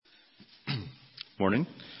morning.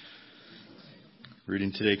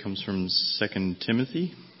 Reading today comes from 2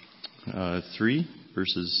 Timothy 3,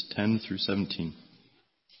 verses 10 through 17.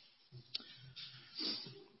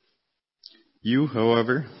 You,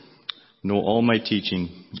 however, know all my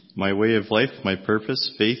teaching, my way of life, my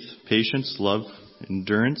purpose, faith, patience, love,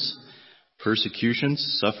 endurance,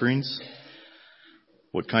 persecutions, sufferings,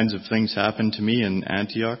 what kinds of things happened to me in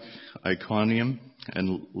Antioch, Iconium,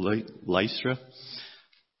 and Lystra,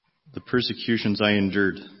 the persecutions I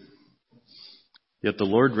endured. Yet the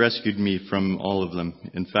Lord rescued me from all of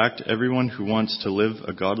them. In fact, everyone who wants to live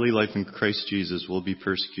a godly life in Christ Jesus will be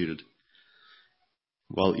persecuted,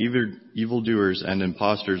 while evildoers and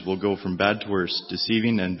impostors will go from bad to worse,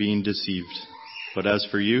 deceiving and being deceived. But as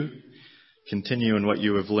for you, continue in what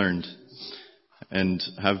you have learned and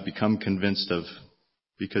have become convinced of,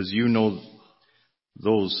 because you know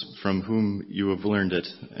those from whom you have learned it,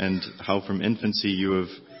 and how from infancy you have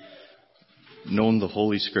known the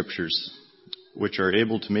Holy Scriptures, which are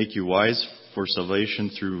able to make you wise for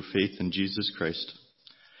salvation through faith in Jesus Christ.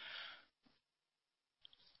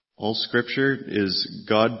 All Scripture is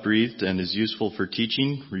God-breathed and is useful for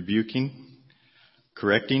teaching, rebuking,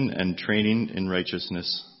 correcting, and training in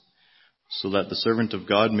righteousness, so that the servant of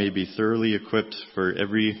God may be thoroughly equipped for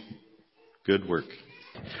every good work.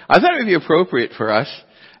 I thought it would be appropriate for us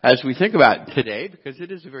as we think about today, because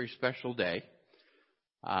it is a very special day,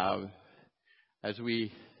 as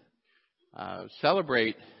we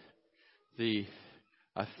celebrate the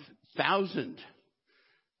 1,000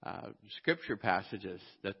 scripture passages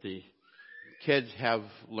that the kids have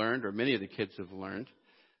learned, or many of the kids have learned.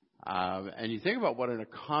 And you think about what an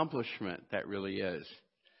accomplishment that really is.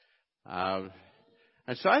 And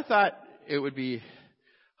so I thought it would be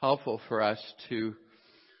helpful for us to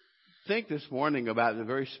think this morning about the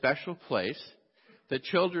very special place that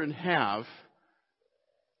children have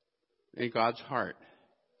in God's heart.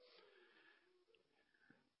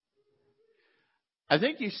 I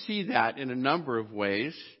think you see that in a number of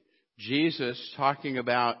ways. Jesus talking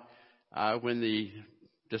about when the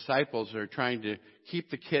disciples are trying to keep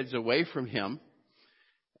the kids away from him,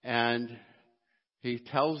 and he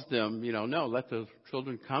tells them, no, let the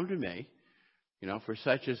children come to me, for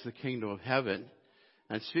such is the kingdom of heaven,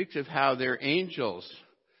 and speaks of how their angels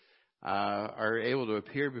are able to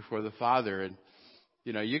appear before the Father. And,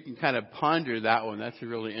 you can kind of ponder that one. That's a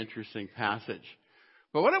really interesting passage.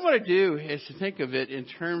 But what I want to do is to think of it in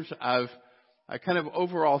terms of kind of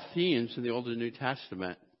overall themes in the Old and New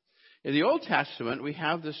Testament. In the Old Testament, we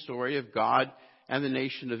have the story of God and the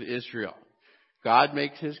nation of Israel. God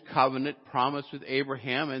makes his covenant promise with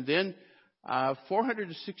Abraham, and then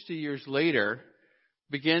 460 years later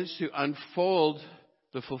begins to unfold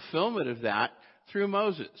the fulfillment of that through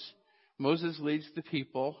Moses. Moses leads the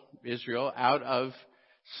people, Israel, out of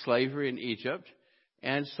slavery in Egypt.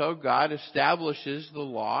 And so God establishes the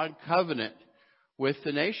law and covenant with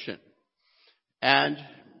the nation. And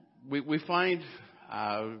we find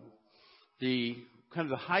the kind of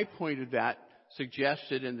the high point of that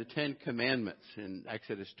suggested in the 10 Commandments in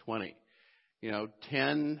Exodus 20.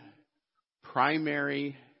 10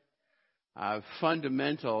 primary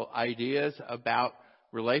fundamental ideas about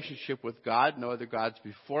relationship with God. No other gods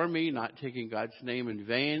before me, not taking God's name in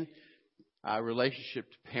vain. Relationship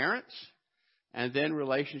to parents. And then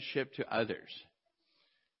relationship to others.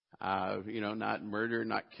 Not murder,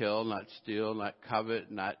 not kill, not steal, not covet,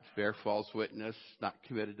 not bear false witness, not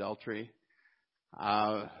commit adultery.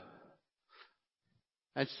 And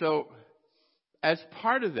so, as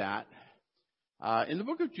part of that, in the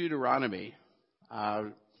book of Deuteronomy,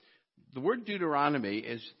 the word Deuteronomy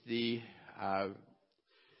is the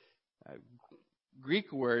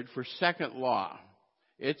Greek word for second law.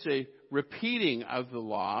 It's a repeating of the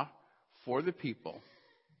law for the people.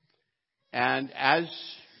 And as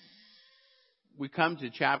we come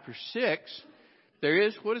to chapter 6, there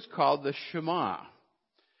is what is called the Shema.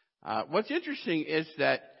 What's interesting is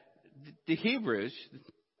that the Hebrews,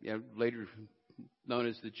 later known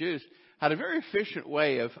as the Jews, had a very efficient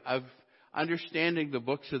way of understanding the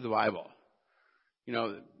books of the Bible.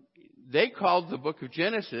 They called the book of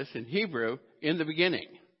Genesis in Hebrew in the beginning.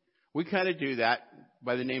 We kind of do that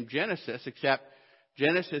by the name Genesis, except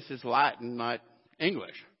Genesis is Latin, not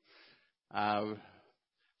English.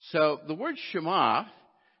 So the word Shema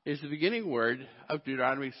is the beginning word of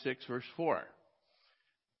Deuteronomy 6, verse 4.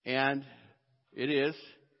 And it is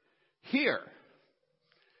here.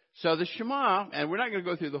 So the Shema, and we're not going to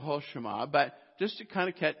go through the whole Shema, but just to kind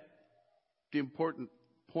of get the important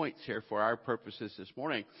points here for our purposes this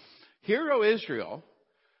morning. Hear, O Israel,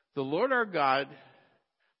 the Lord our God,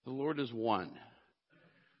 the Lord is one.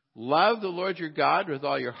 Love the Lord your God with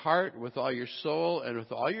all your heart, with all your soul, and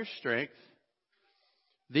with all your strength.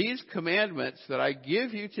 These commandments that I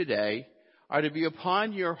give you today are to be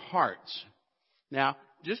upon your hearts. Now,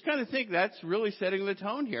 just kind of think that's really setting the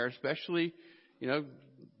tone here, especially, the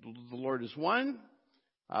Lord is one.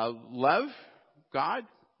 Love God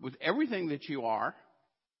with everything that you are.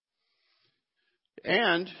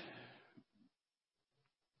 And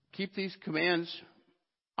keep these commands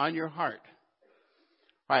on your heart.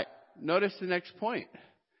 All right, notice the next point.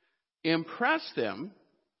 Impress them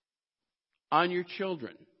on your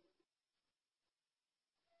children.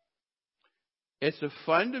 It's a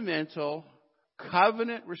fundamental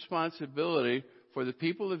covenant responsibility for the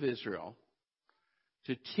people of Israel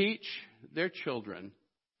to teach their children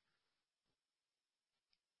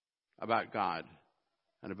about God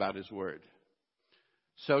and about His Word.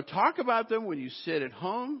 So talk about them when you sit at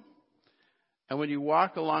home and when you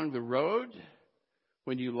walk along the road,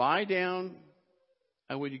 when you lie down,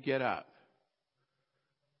 and when you get up.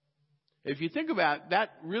 If you think about it, that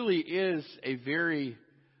really is a very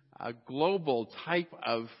global type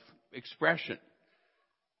of expression.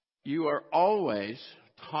 You are always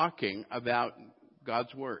talking about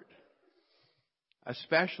God's Word,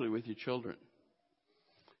 especially with your children.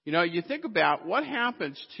 You think about what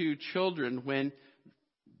happens to children when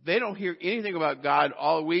they don't hear anything about God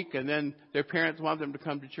all week and then their parents want them to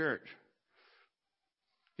come to church.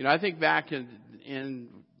 I think back in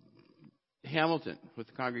Hamilton with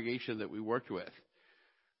the congregation that we worked with.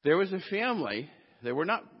 There was a family, they were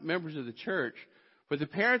not members of the church, but the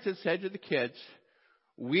parents had said to the kids,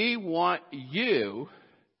 we want you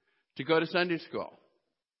to go to Sunday school.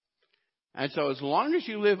 And so as long as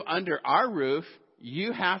you live under our roof,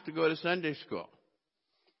 you have to go to Sunday school.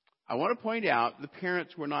 I want to point out the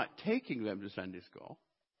parents were not taking them to Sunday school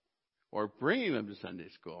or bringing them to Sunday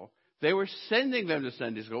school. They were sending them to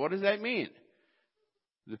Sunday school. What does that mean?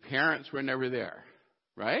 The parents were never there,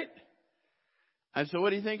 right? And so what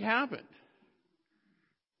do you think happened?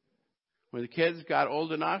 When the kids got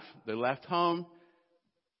old enough, they left home.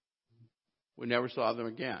 We never saw them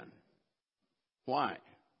again. Why?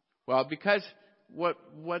 Well, because what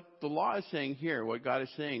the law is saying here, what God is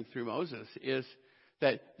saying through Moses, is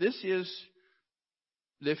that this is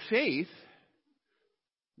the faith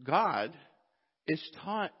God is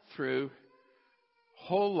taught through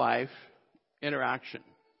whole life interaction.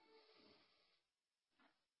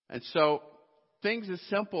 And so things as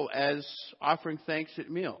simple as offering thanks at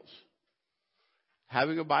meals,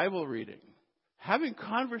 having a Bible reading, having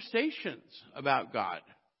conversations about God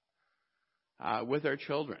with our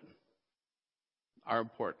children are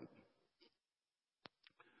important.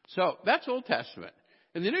 So that's Old Testament.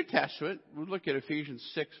 In the New Testament, we look at Ephesians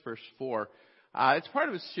 6, verse 4. It's part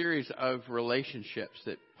of a series of relationships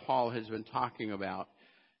that Paul has been talking about.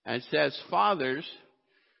 And it says, fathers,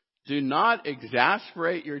 do not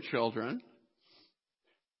exasperate your children.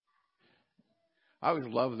 I always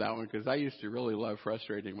love that one because I used to really love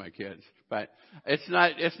frustrating my kids. But it's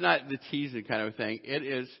not the teasing kind of thing. It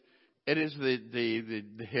is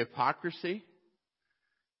the hypocrisy.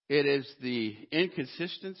 It is the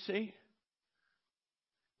inconsistency.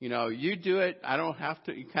 You do it, I don't have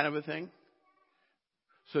to, kind of a thing.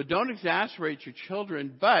 So don't exasperate your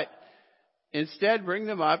children, but instead bring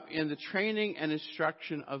them up in the training and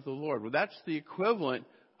instruction of the Lord. Well, that's the equivalent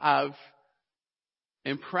of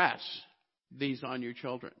impress these on your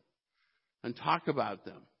children and talk about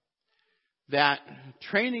them. That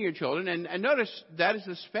training your children, and notice that is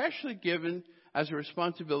especially given as a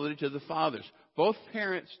responsibility to the fathers. Both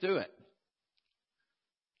parents do it.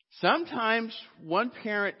 Sometimes one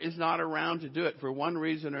parent is not around to do it for one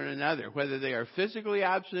reason or another, whether they are physically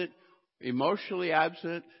absent, emotionally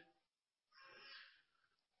absent,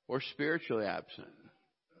 or spiritually absent.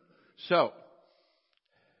 So,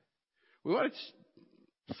 we want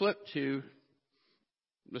to flip to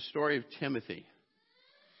the story of Timothy.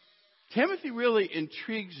 Timothy really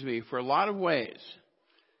intrigues me for a lot of ways.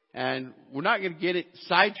 And we're not going to get it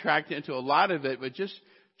sidetracked into a lot of it, but just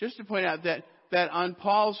to point out that on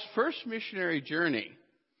Paul's first missionary journey,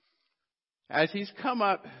 as he's come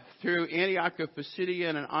up through Antioch of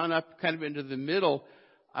Pisidian and on up kind of into the middle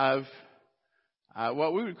of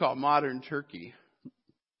what we would call modern Turkey.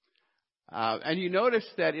 And you notice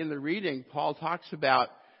that in the reading, Paul talks about,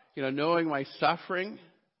 knowing my suffering.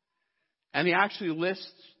 And he actually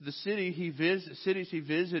lists the cities he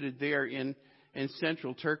visited there in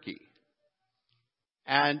central Turkey.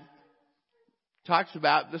 And talks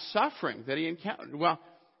about the suffering that he encountered. Well,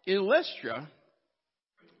 in Lystra,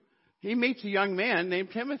 he meets a young man named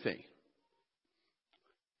Timothy.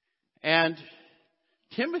 And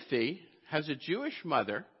Timothy has a Jewish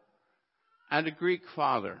mother and a Greek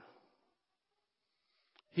father.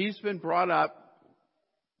 He's been brought up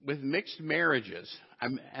with mixed marriages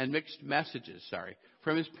and mixed messages,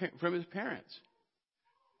 from his parents.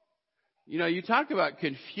 You know, you talk about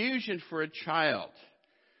confusion for a child.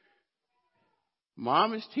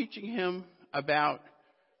 Mom is teaching him about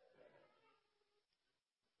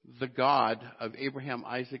the God of Abraham,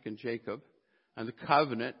 Isaac, and Jacob, and the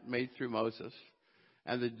covenant made through Moses,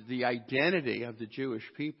 and the identity of the Jewish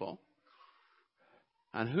people.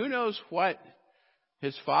 And who knows what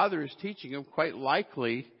his father is teaching him, quite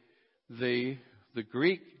likely the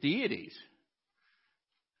Greek deities,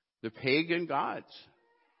 the pagan gods.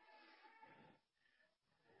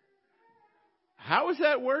 How is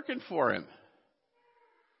that working for him?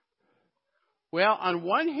 Well, on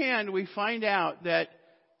one hand, we find out that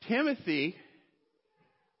Timothy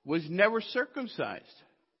was never circumcised.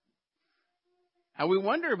 And we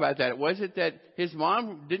wonder about that. Was it that his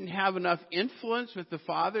mom didn't have enough influence with the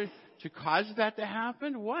father to cause that to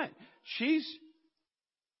happen? What? She's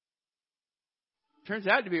turns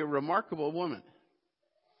out to be a remarkable woman.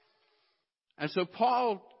 And so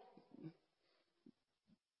Paul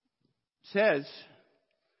says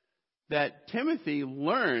that Timothy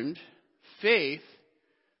learned faith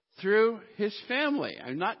through his family.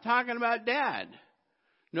 I'm not talking about dad.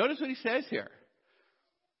 Notice what he says here.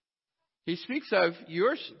 He speaks of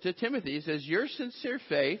to Timothy, he says, your sincere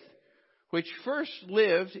faith, which first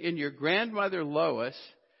lived in your grandmother Lois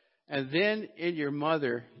and then in your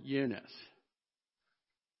mother Eunice.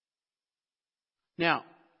 Now,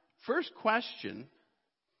 first question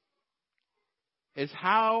is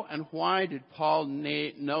how and why did Paul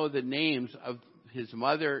know the names of his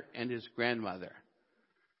mother and his grandmother?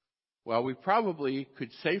 Well, we probably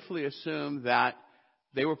could safely assume that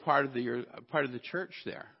they were part of the church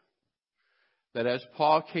there. That as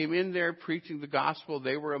Paul came in there preaching the gospel,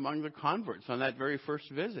 they were among the converts on that very first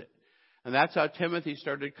visit. And that's how Timothy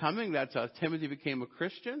started coming. That's how Timothy became a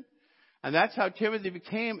Christian. And that's how Timothy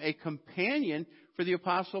became a companion for the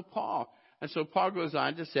Apostle Paul. And so Paul goes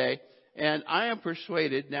on to say, and I am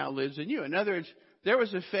persuaded now lives in you. In other words, there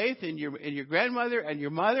was a faith in your grandmother and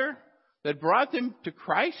your mother that brought them to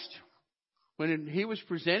Christ when he was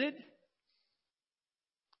presented,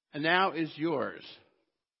 and now is yours.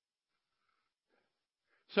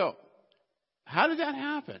 So, how did that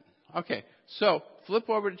happen? Okay, so flip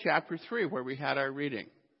over to chapter 3 where we had our reading.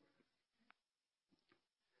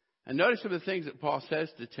 And notice some of the things that Paul says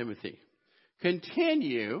to Timothy.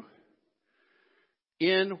 Continue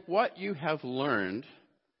in what you have learned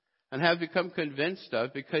and have become convinced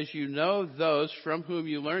of, because you know those from whom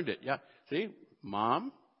you learned it. Yeah, see,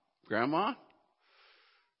 mom, grandma.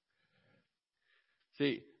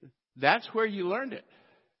 See, that's where you learned it.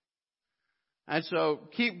 And so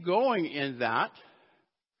keep going in that.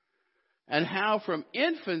 And how from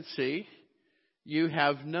infancy you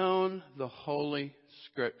have known the Holy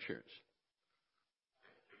Scriptures.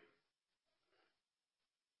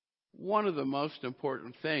 One of the most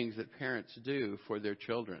important things that parents do for their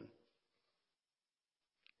children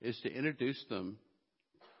is to introduce them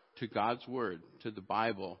to God's Word, to the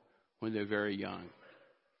Bible, when they're very young.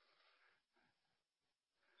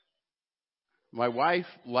 My wife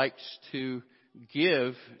likes to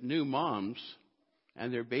give new moms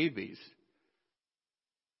and their babies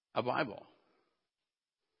a Bible.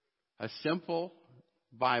 A simple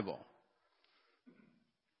Bible.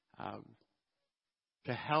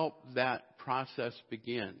 To help that process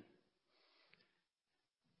begin.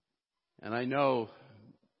 And I know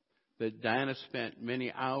that Diana spent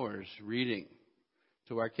many hours reading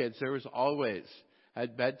to our kids. There was always,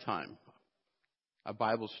 at bedtime, a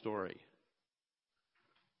Bible story.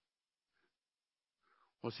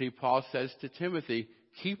 Well, see, Paul says to Timothy,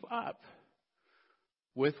 keep up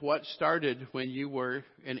with what started when you were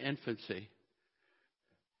in infancy.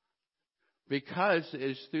 Because it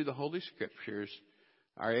is through the Holy Scriptures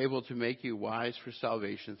are able to make you wise for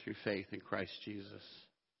salvation through faith in Christ Jesus.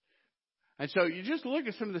 And so you just look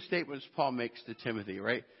at some of the statements Paul makes to Timothy,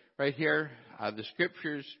 right? Right here, the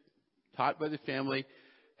Scriptures taught by the family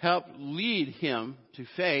help lead him to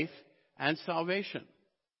faith and salvation.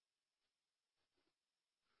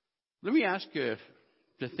 Let me ask you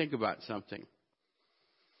to think about something.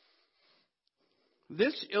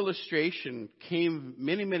 This illustration came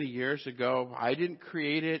many, many years ago. I didn't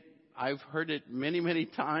create it. I've heard it many, many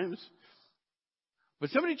times. But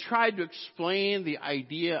somebody tried to explain the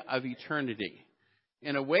idea of eternity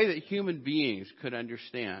in a way that human beings could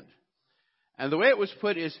understand. And the way it was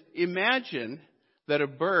put is, imagine that a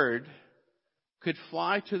bird could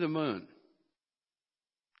fly to the moon.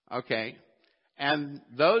 Okay? And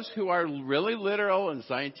those who are really literal and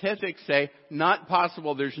scientific say, not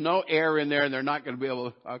possible, there's no air in there and they're not going to be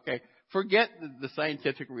able to, okay. Forget the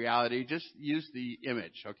scientific reality, just use the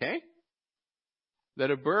image, okay? That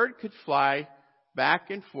a bird could fly back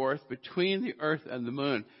and forth between the earth and the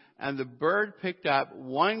moon. And the bird picked up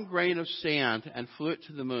 1 grain of sand and flew it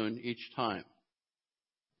to the moon each time.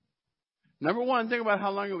 Number one, think about how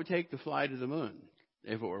long it would take to fly to the moon,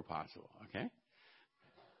 if it were possible, okay?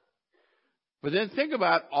 But then think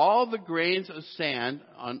about all the grains of sand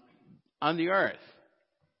on the earth.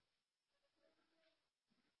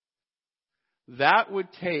 That would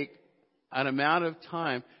take an amount of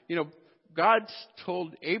time. You know, God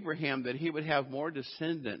told Abraham that he would have more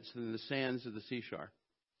descendants than the sands of the seashore.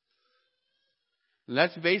 And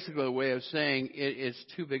that's basically a way of saying it is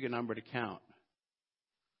too big a number to count.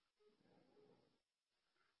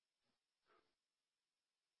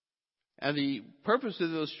 And the purpose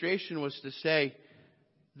of the illustration was to say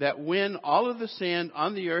that when all of the sand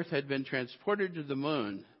on the earth had been transported to the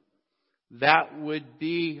moon, that would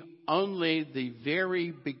be only the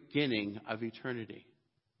very beginning of eternity.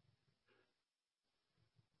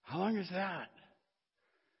 How long is that?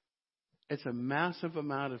 It's a massive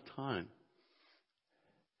amount of time.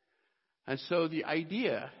 And so the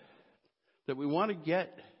idea that we want to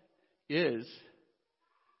get is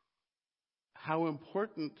how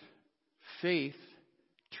important faith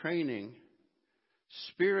training,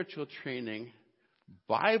 spiritual training,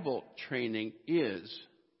 Bible training is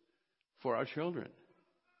for our children.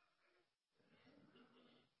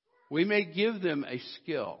 We may give them a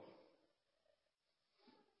skill,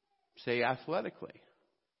 say athletically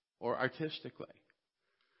or artistically.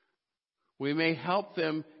 We may help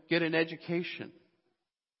them get an education.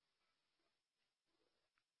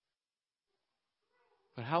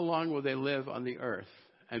 But how long will they live on the earth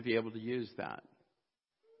and be able to use that?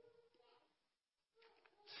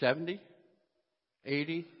 70?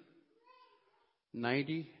 80?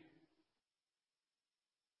 90?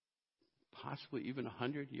 Possibly even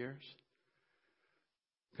 100 years?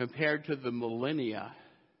 Compared to the millennia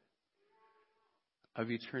of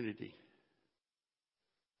eternity.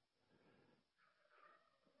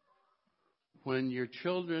 When your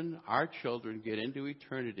children, our children, get into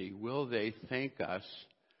eternity, will they thank us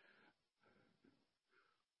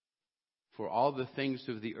for all the things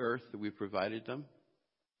of the earth that we provided them?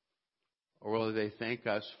 Or will they thank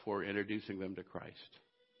us for introducing them to Christ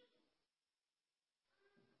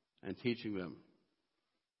and teaching them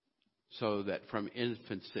so that from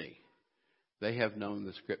infancy they have known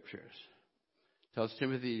the Scriptures? Tells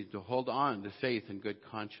Timothy to hold on to faith and good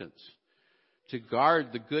conscience, to guard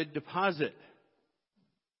the good deposit,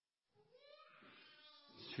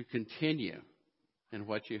 to continue in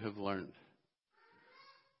what you have learned.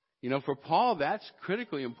 You know, for Paul, that's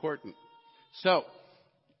critically important. So,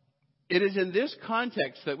 it is in this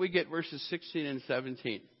context that we get verses 16 and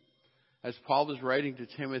 17, as Paul is writing to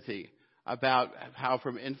Timothy about how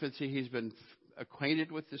from infancy he's been acquainted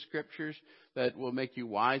with the Scriptures that will make you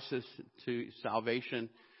wise to salvation.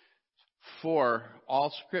 For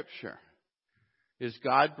all Scripture is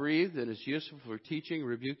God-breathed and is useful for teaching,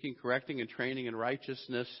 rebuking, correcting, and training in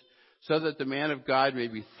righteousness, so that the man of God may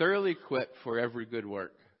be thoroughly equipped for every good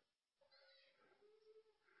work.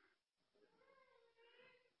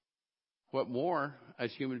 What more,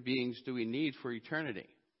 as human beings, do we need for eternity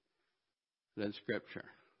than Scripture?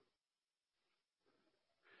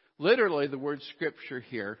 Literally, the word Scripture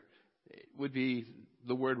here would be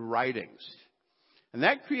the word writings. And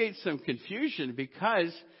that creates some confusion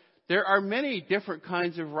because there are many different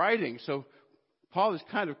kinds of writing. So Paul has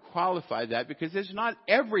kind of qualified that because it's not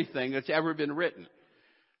everything that's ever been written.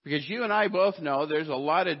 Because you and I both know there's a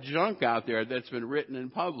lot of junk out there that's been written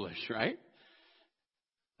and published, right?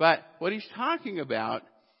 But what he's talking about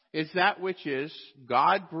is that which is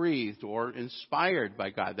God-breathed or inspired by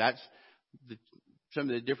God. That's some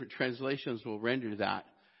of the different translations will render that.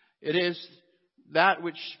 It is that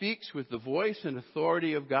which speaks with the voice and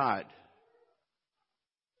authority of God.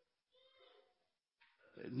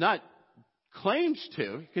 Not claims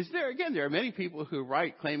to, because there are many people who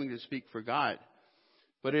write claiming to speak for God.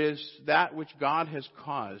 But it is that which God has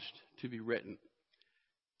caused to be written.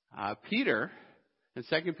 Peter, in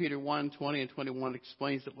 2 Peter 1, 20 and 21,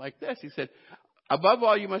 explains it like this. He said, above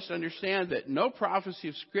all, you must understand that no prophecy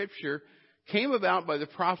of Scripture came about by the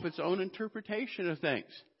prophet's own interpretation of things.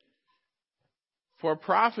 For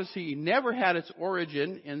prophecy never had its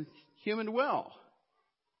origin in human will.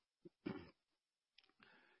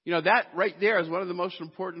 You know, that right there is one of the most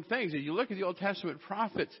important things. If you look at the Old Testament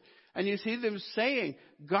prophets and you see them saying,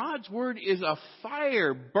 God's word is a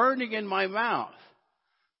fire burning in my mouth.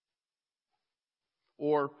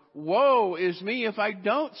 Or woe is me if I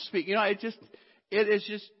don't speak. It is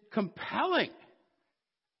just compelling.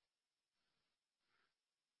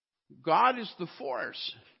 God is the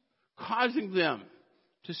force causing them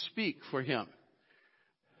to speak for him.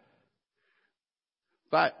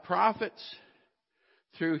 But prophets,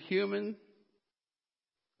 though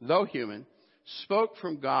human, spoke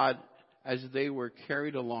from God as they were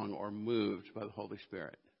carried along or moved by the Holy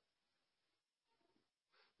Spirit.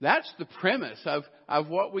 That's the premise of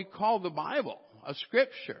what we call the Bible, of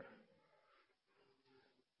Scripture.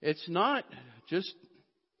 It's not just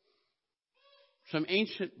some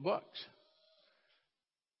ancient books.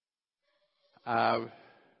 And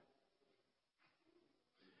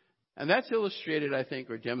that's illustrated, I think,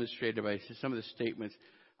 or demonstrated by some of the statements.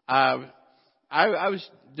 I was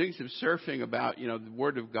doing some surfing about, the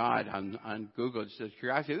Word of God on Google. Just as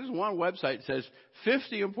curiosity. There's one website that says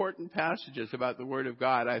 50 important passages about the Word of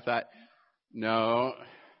God. I thought, no,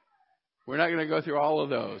 we're not going to go through all of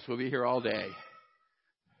those. We'll be here all day.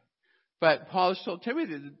 But Paul has told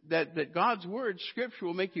Timothy that God's Word, Scripture,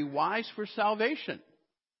 will make you wise for salvation.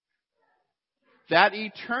 That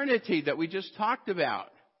eternity that we just talked about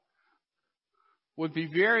would be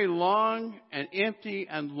very long and empty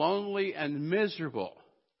and lonely and miserable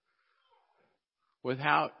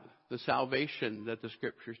without the salvation that the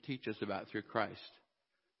Scriptures teach us about through Christ.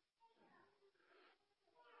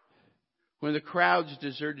 When the crowds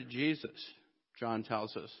deserted Jesus, John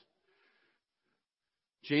tells us,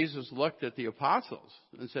 Jesus looked at the apostles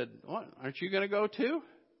and said, "What? Aren't you going to go too?"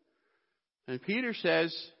 And Peter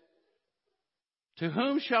says, "To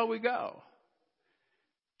whom shall we go?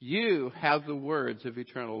 You have the words of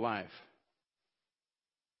eternal life."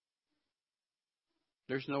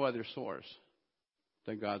 There's no other source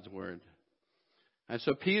than God's Word. And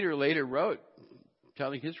so Peter later wrote,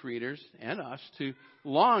 telling his readers and us to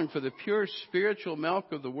long for the pure spiritual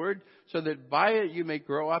milk of the Word, so that by it you may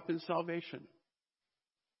grow up in salvation.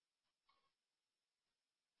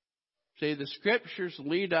 See, the Scriptures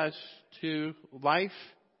lead us to life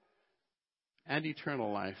and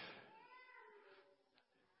eternal life.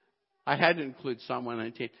 I had to include Psalm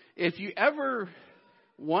 119. If you ever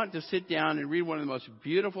want to sit down and read one of the most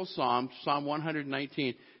beautiful Psalms, Psalm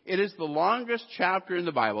 119, it is the longest chapter in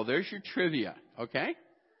the Bible. There's your trivia, okay?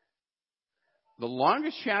 The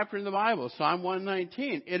longest chapter in the Bible, Psalm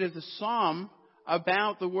 119. It is a psalm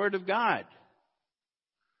about the Word of God.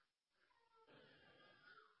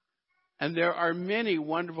 And there are many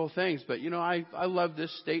wonderful things, but I love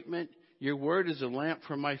this statement. Your Word is a lamp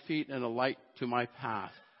for my feet and a light to my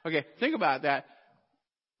path. Okay, think about that.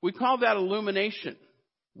 We call that illumination.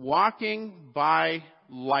 Walking by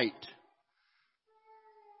light.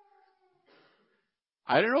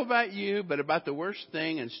 I don't know about you, but about the worst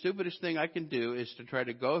thing and stupidest thing I can do is to try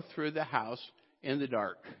to go through the house in the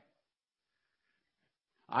dark.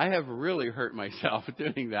 I have really hurt myself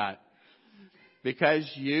doing that. Because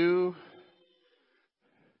and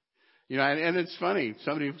it's funny.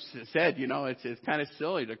 Somebody said, it's kind of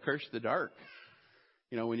silly to curse the dark.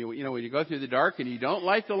 When you go through the dark and you don't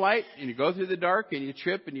light the light, and you go through the dark and you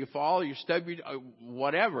trip and you fall, you stub,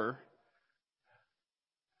 whatever.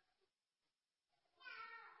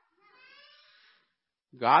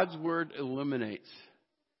 God's Word illuminates.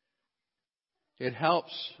 It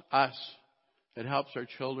helps us. It helps our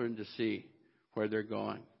children to see where they're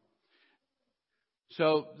going.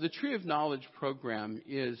 So the Tree of Knowledge program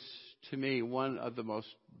is, to me, one of the most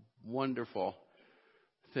wonderful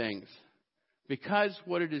things. Because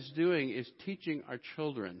what it is doing is teaching our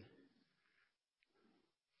children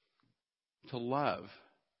to love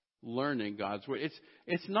learning God's Word.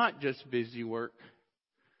 It's not just busy work.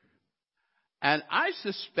 And I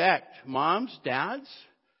suspect, moms, dads,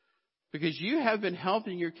 because you have been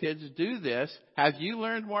helping your kids do this, have you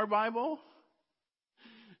learned more Bible?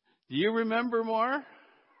 Do you remember more?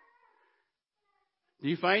 Do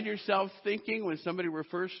you find yourself thinking when somebody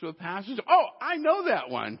refers to a passage, "Oh, I know that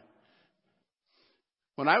one"?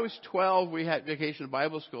 When I was 12, we had Vacation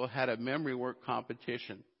Bible School had a memory work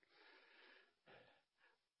competition.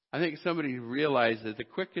 I think somebody realized that the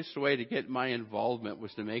quickest way to get my involvement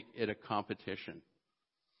was to make it a competition.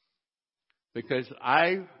 Because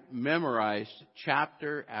I memorized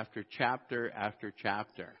chapter after chapter after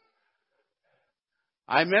chapter.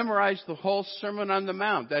 I memorized the whole Sermon on the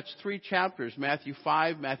Mount. That's 3 chapters, Matthew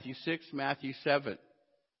 5, Matthew 6, Matthew 7.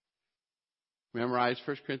 Memorized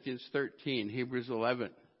 1 Corinthians 13, Hebrews 11.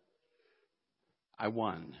 I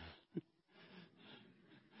won.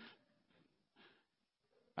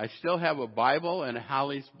 I still have a Bible and a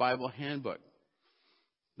Halley's Bible handbook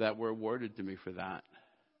that were awarded to me for that.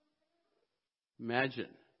 Imagine.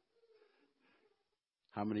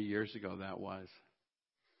 How many years ago that was?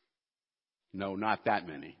 No, not that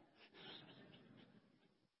many.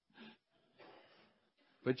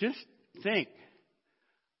 But just think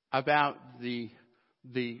about the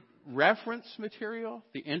reference material,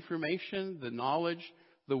 the information, the knowledge,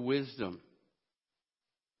 the wisdom.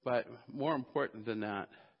 But more important than that,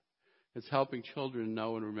 it's helping children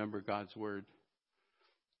know and remember God's Word.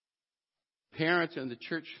 Parents and the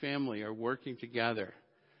church family are working together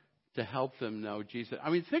to help them know Jesus. I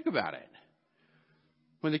mean, think about it.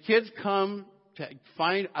 When the kids come to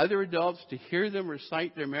find other adults to hear them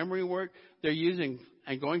recite their memory work, they're using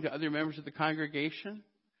and going to other members of the congregation.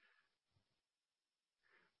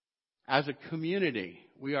 As a community,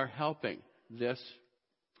 we are helping this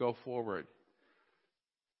go forward.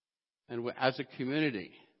 And as a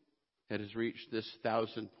community, it has reached this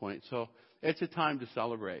 1,000 point. So it's a time to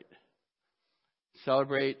celebrate.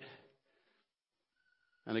 Celebrate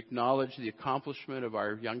and acknowledge the accomplishment of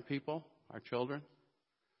our young people, our children.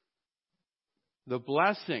 The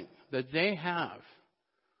blessing that they have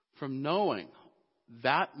from knowing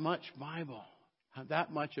that much Bible,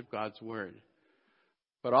 that much of God's Word.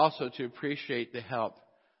 But also to appreciate the help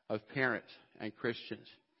of parents and Christians.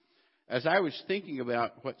 As I was thinking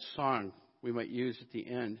about what song we might use at the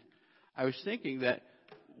end, I was thinking that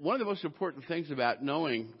one of the most important things about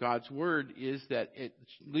knowing God's Word is that it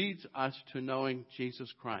leads us to knowing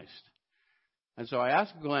Jesus Christ. And so I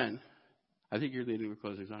asked Glenn, I think you're leading the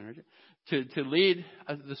closing song, aren't you? To lead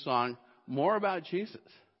the song, More About Jesus.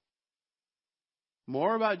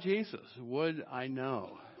 More about Jesus would I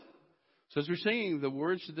know. So as we're singing the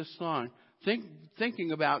words to this song,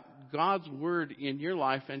 thinking about God's Word in your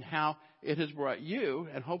life and how it has brought you,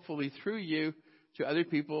 and hopefully through you, to other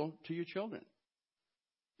people, to your children,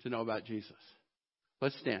 to know about Jesus.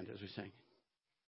 Let's stand as we sing.